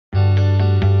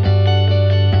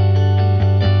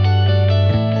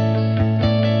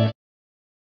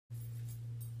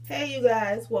you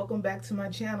guys, welcome back to my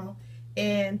channel,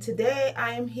 and today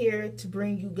I am here to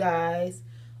bring you guys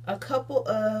a couple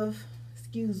of,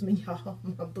 excuse me y'all,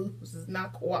 my boobs is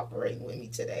not cooperating with me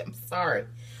today, I'm sorry.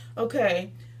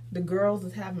 Okay, the girls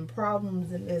is having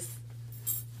problems in this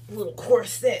little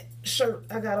corset shirt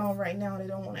I got on right now. They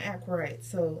don't want to act right,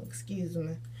 so excuse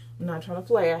me. I'm not trying to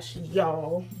flash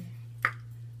y'all.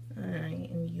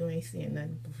 Alright, and you ain't seeing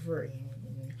nothing for free.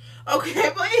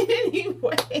 Okay, but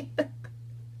anyway,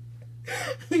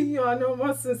 y'all know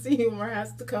my sense of humor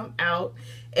has to come out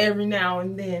every now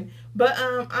and then. But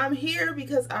I'm here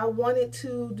because I wanted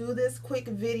to do this quick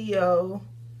video.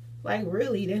 Like,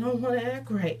 really, they don't want to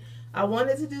act right. I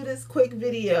wanted to do this quick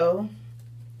video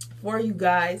for you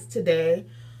guys today.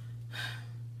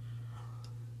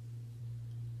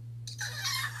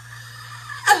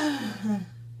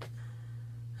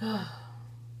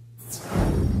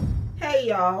 Hey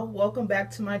y'all, welcome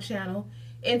back to my channel,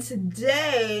 and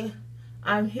today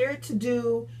I'm here to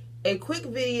do a quick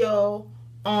video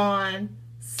on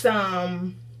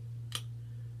some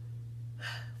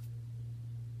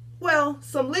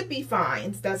lippy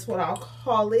finds, that's what I'll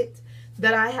call it,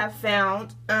 that I have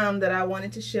found that I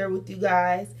wanted to share with you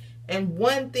guys, and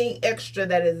one thing extra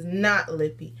that is not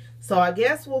lippy. So I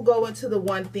guess we'll go into the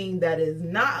one thing that is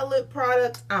not a lip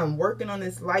product. I'm working on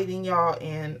this lighting, y'all,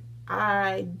 and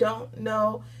I don't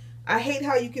know. I hate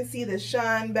how you can see the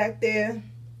shine back there,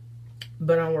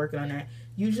 but I'm working on that.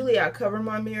 Usually I cover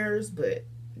my mirrors, but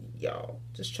y'all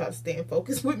just try to stay in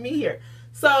focus with me here.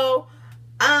 So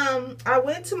I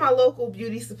went to my local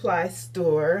beauty supply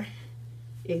store.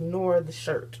 Ignore the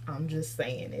shirt. I'm just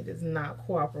saying it is not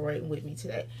cooperating with me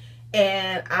today.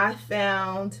 And I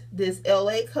found this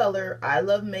LA Color I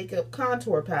Love Makeup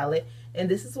contour palette, and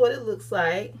this is what it looks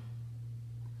like.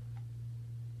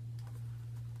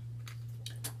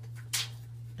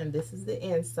 And this is the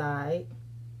inside.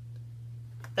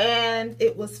 And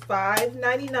it was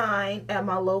 $5.99 at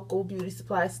my local beauty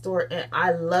supply store, and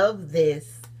I love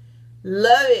this.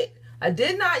 Love it. I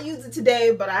did not use it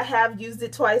today, but I have used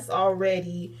it twice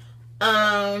already.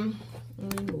 Let me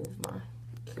move my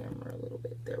camera a little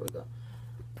bit. There we go.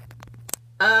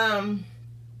 And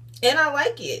I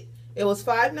like it. It was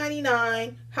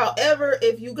 $5.99. However,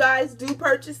 if you guys do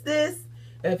purchase this,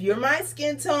 if you're my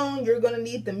skin tone, you're going to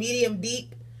need the medium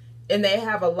deep, and they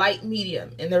have a light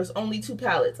medium, and there's only two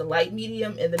palettes, a light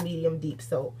medium and the medium deep.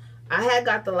 So I had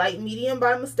got the light medium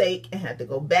by mistake and had to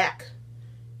go back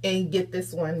and get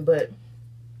this one, but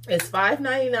it's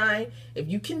 $5.99. If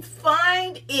you can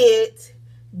find it,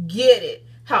 get it.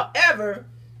 However,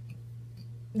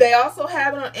 they also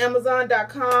have it on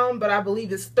Amazon.com, but I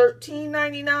believe it's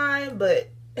 $13.99. But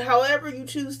however you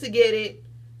choose to get it,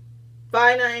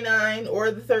 $5.99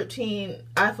 or the $13,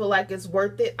 I feel like it's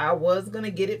worth it. I was going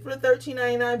to get it for the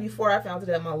 $13.99 before I found it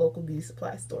at my local beauty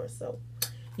supply store. So,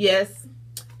 yes,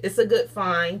 it's a good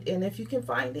find. And if you can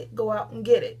find it, go out and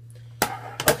get it.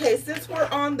 Okay, since we're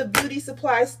on the beauty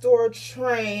supply store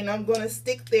train, I'm going to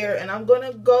stick there, and I'm going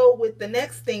to go with the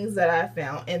next things that I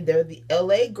found. And they're the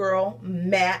LA Girl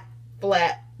Matte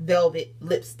Flat Velvet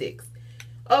Lipsticks.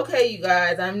 Okay, you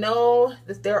guys, I know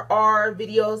that there are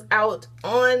videos out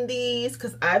on these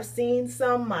because I've seen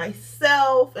some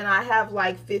myself, and I have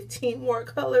like 15 more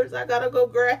colors I gotta go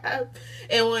grab.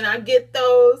 And when I get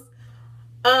those,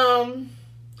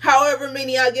 however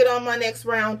many I get on my next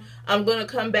round, I'm gonna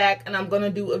come back and I'm gonna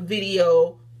do a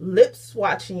video lip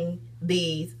swatching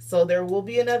these. So there will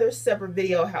be another separate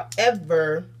video.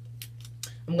 However,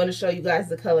 I'm gonna show you guys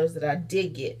the colors that I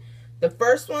did get. The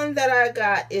first one that I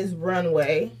got is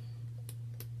Runway,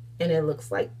 and it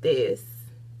looks like this,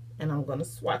 and I'm going to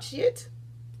swatch it.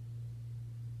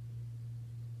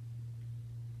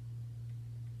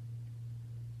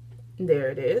 There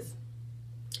it is.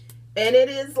 And it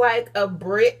is like a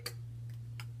brick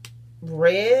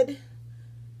red,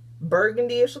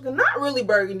 burgundy-ish looking, not really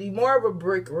burgundy, more of a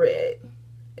brick red,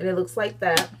 and it looks like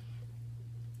that.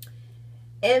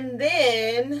 And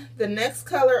then the next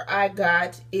color I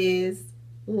got is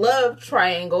Love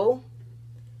Triangle,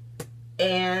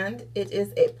 and it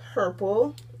is a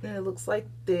purple, and it looks like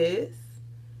this.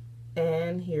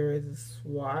 And here is a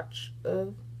swatch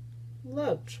of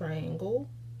Love Triangle.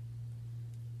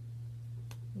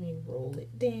 Let me roll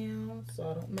it down so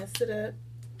I don't mess it up.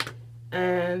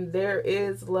 And there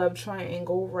is Love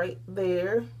Triangle right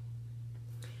there.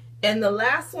 And the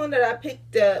last one that I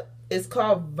picked up is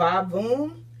called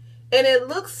Vavoom, and it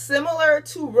looks similar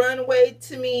to Runway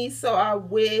to me, so I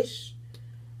wish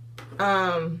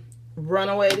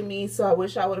Runaway to me, so I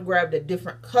wish I would have grabbed a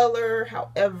different color.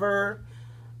 However,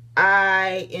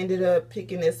 I ended up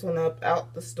picking this one up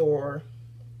out the store.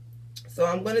 So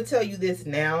I'm going to tell you this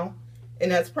now.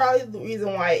 And that's probably the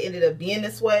reason why it ended up being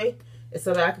this way, is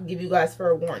so that I can give you guys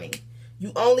fair warning.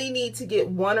 You only need to get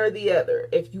one or the other.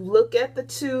 If you look at the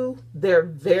two, they're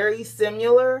very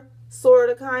similar, sort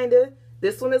of, kind of.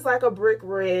 This one is like a brick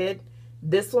red.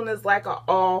 This one is like a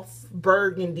off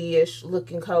burgundy-ish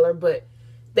looking color, but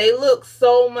they look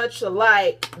so much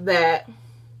alike that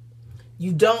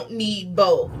you don't need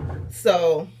both.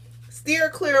 So steer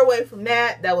clear away from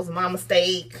that. That was my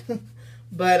mistake.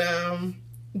 But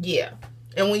yeah.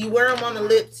 And when you wear them on the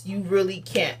lips, you really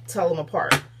can't tell them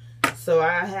apart. So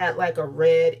I had like a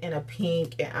red and a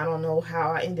pink, and I don't know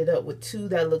how I ended up with two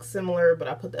that look similar, but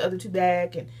I put the other two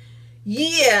back, and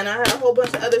yeah, and I had a whole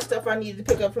bunch of other stuff I needed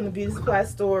to pick up from the beauty supply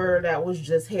store that was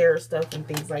just hair stuff and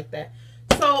things like that.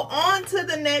 So on to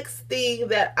the next thing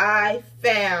that I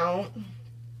found.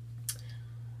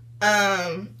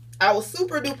 I was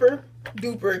super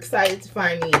duper excited to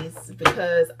find these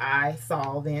because I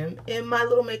saw them in my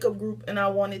little makeup group and I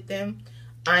wanted them.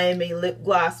 I am a lip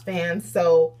gloss fan,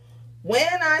 so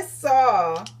when I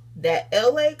saw that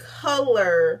LA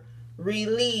Color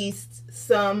released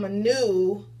some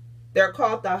new, they're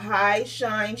called the High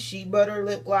Shine Shea Butter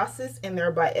Lip Glosses, and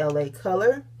they're by LA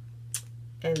Color,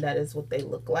 and that is what they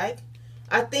look like.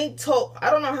 I think I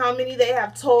don't know how many they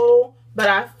have total, but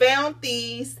I found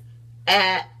these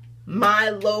at my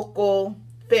local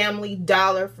Family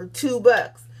Dollar for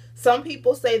 $2. Some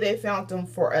people say they found them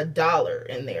for $1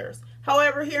 in theirs.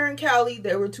 However, here in Cali,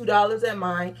 they were $2 at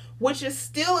mine, which is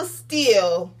still a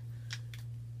steal.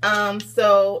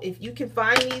 So if you can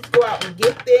find these, go out and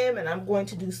get them. And I'm going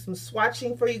to do some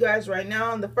swatching for you guys right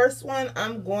now. And the first one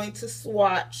I'm going to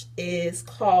swatch is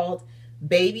called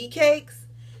Baby Cakes.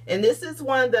 And this is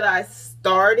one that I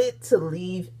started to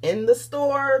leave in the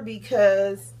store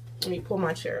because, let me pull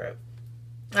my chair up.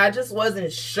 I just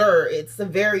wasn't sure. It's a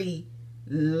very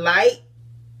light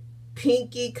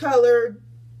pinky colored,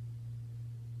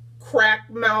 crack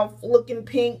mouth looking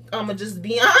pink. I'ma just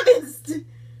be honest.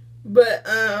 But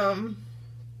I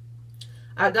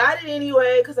got it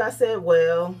anyway because I said,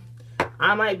 well,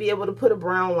 I might be able to put a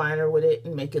brown liner with it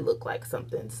and make it look like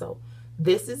something. So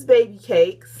this is Baby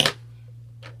Cakes.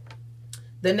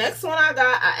 The next one I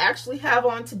got, I actually have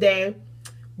on today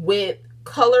with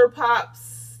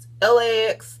ColourPop's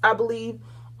LAX, I believe,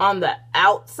 on the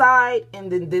outside,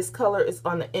 and then this color is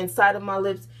on the inside of my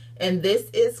lips, and this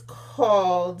is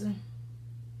called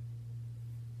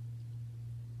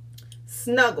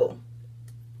Snuggle,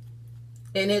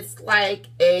 and it's like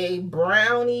a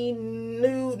brownie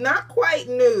nude, not quite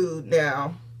nude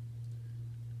now,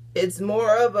 it's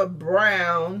more of a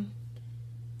brown,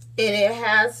 and it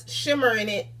has shimmer in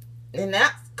it, and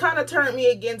that kind of turned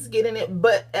me against getting it.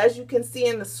 But as you can see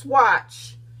in the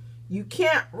swatch, you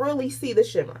can't really see the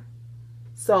shimmer.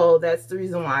 So that's the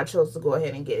reason why I chose to go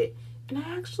ahead and get it. And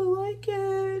I actually like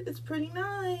it. It's pretty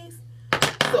nice.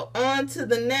 So on to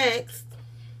the next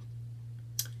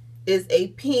is a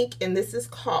pink, and this is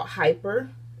called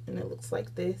Hyper. And it looks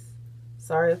like this.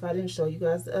 Sorry if I didn't show you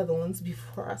guys the other ones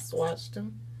before I swatched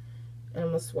them. And I'm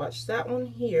going to swatch that one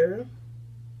here.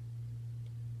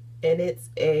 And it's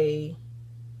a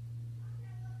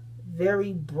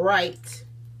very bright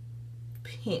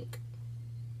pink.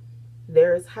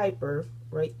 There's Hyper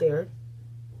right there.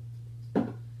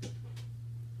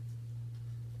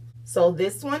 So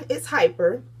this one is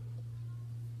Hyper.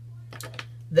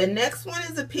 The next one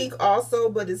is a pink also,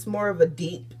 but it's more of a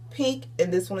deep pink,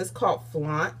 and this one is called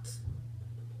Flaunt.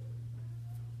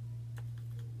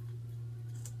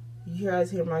 You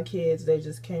guys hear my kids? They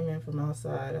just came in from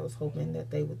outside. I was hoping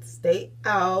that they would stay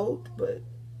out, but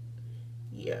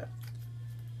yeah.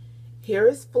 Here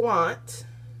is Flaunt.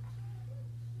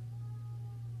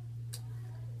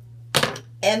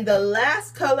 And the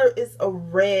last color is a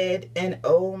red, and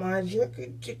oh my god, you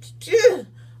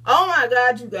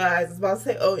guys, I was about to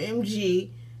say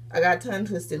OMG. I got tongue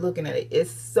twisted looking at it.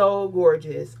 It's so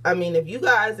gorgeous. I mean, if you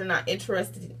guys are not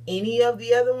interested in any of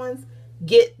the other ones,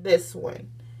 get this one.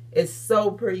 It's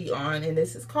so pretty on, and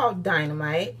this is called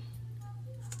Dynamite.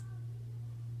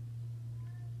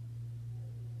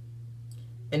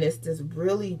 And it's this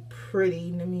really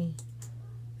pretty, let me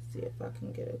see if I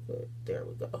can get it good. There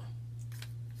we go.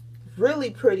 Really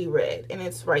pretty red, and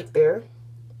it's right there.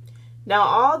 Now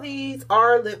all these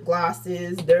are lip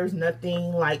glosses. There's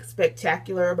nothing like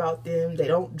spectacular about them. They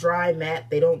don't dry matte.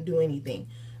 They don't do anything.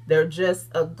 They're just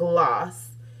a gloss.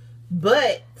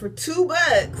 But for $2,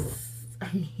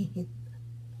 I mean,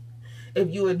 if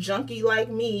you a junkie like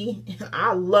me,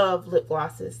 I love lip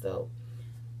glosses, so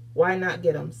why not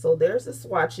get them? So there's the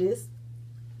swatches.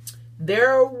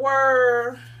 There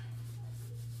were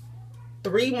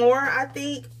 3 more, I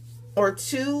think, or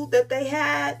 2 that they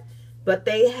had. but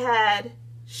they had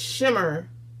shimmer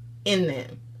in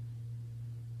them.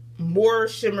 More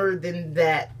shimmer than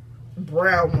that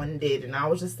brown one did. And I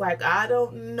was just like, I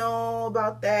don't know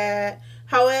about that.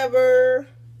 However,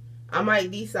 I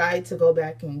might decide to go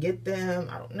back and get them.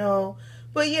 I don't know.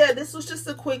 But yeah, this was just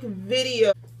a quick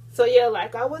video. So yeah,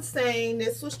 like I was saying,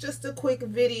 this was just a quick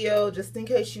video just in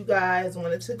case you guys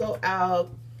wanted to go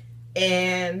out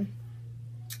and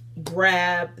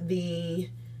grab the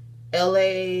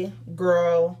LA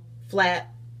Girl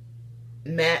flat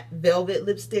matte velvet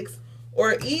lipsticks,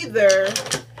 or either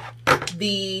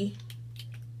the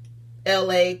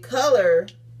LA Color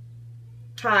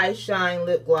high shine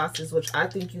lip glosses, which I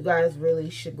think you guys really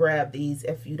should grab these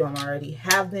if you don't already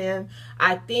have them.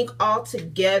 I think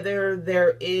altogether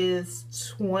there is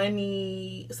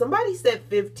 20, somebody said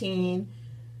 15.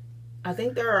 I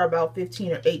think there are about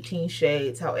 15 or 18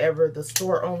 shades. However, the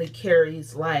store only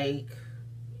carries like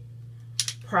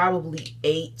probably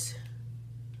 8.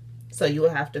 So you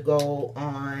will have to go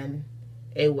on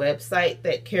a website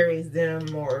that carries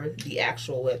them, or the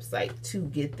actual website, to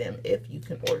get them if you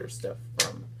can order stuff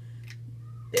from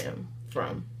them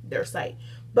from their site.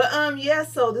 But yeah,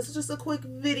 so this is just a quick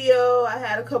video. I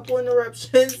had a couple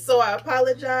interruptions, so I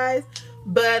apologize.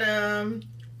 But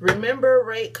remember,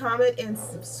 rate, comment, and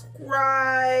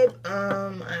subscribe.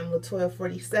 I'm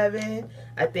Latoya47.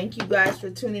 I thank you guys for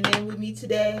tuning in with me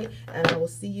today, and I will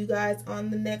see you guys on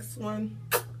the next one.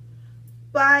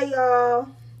 Bye, y'all.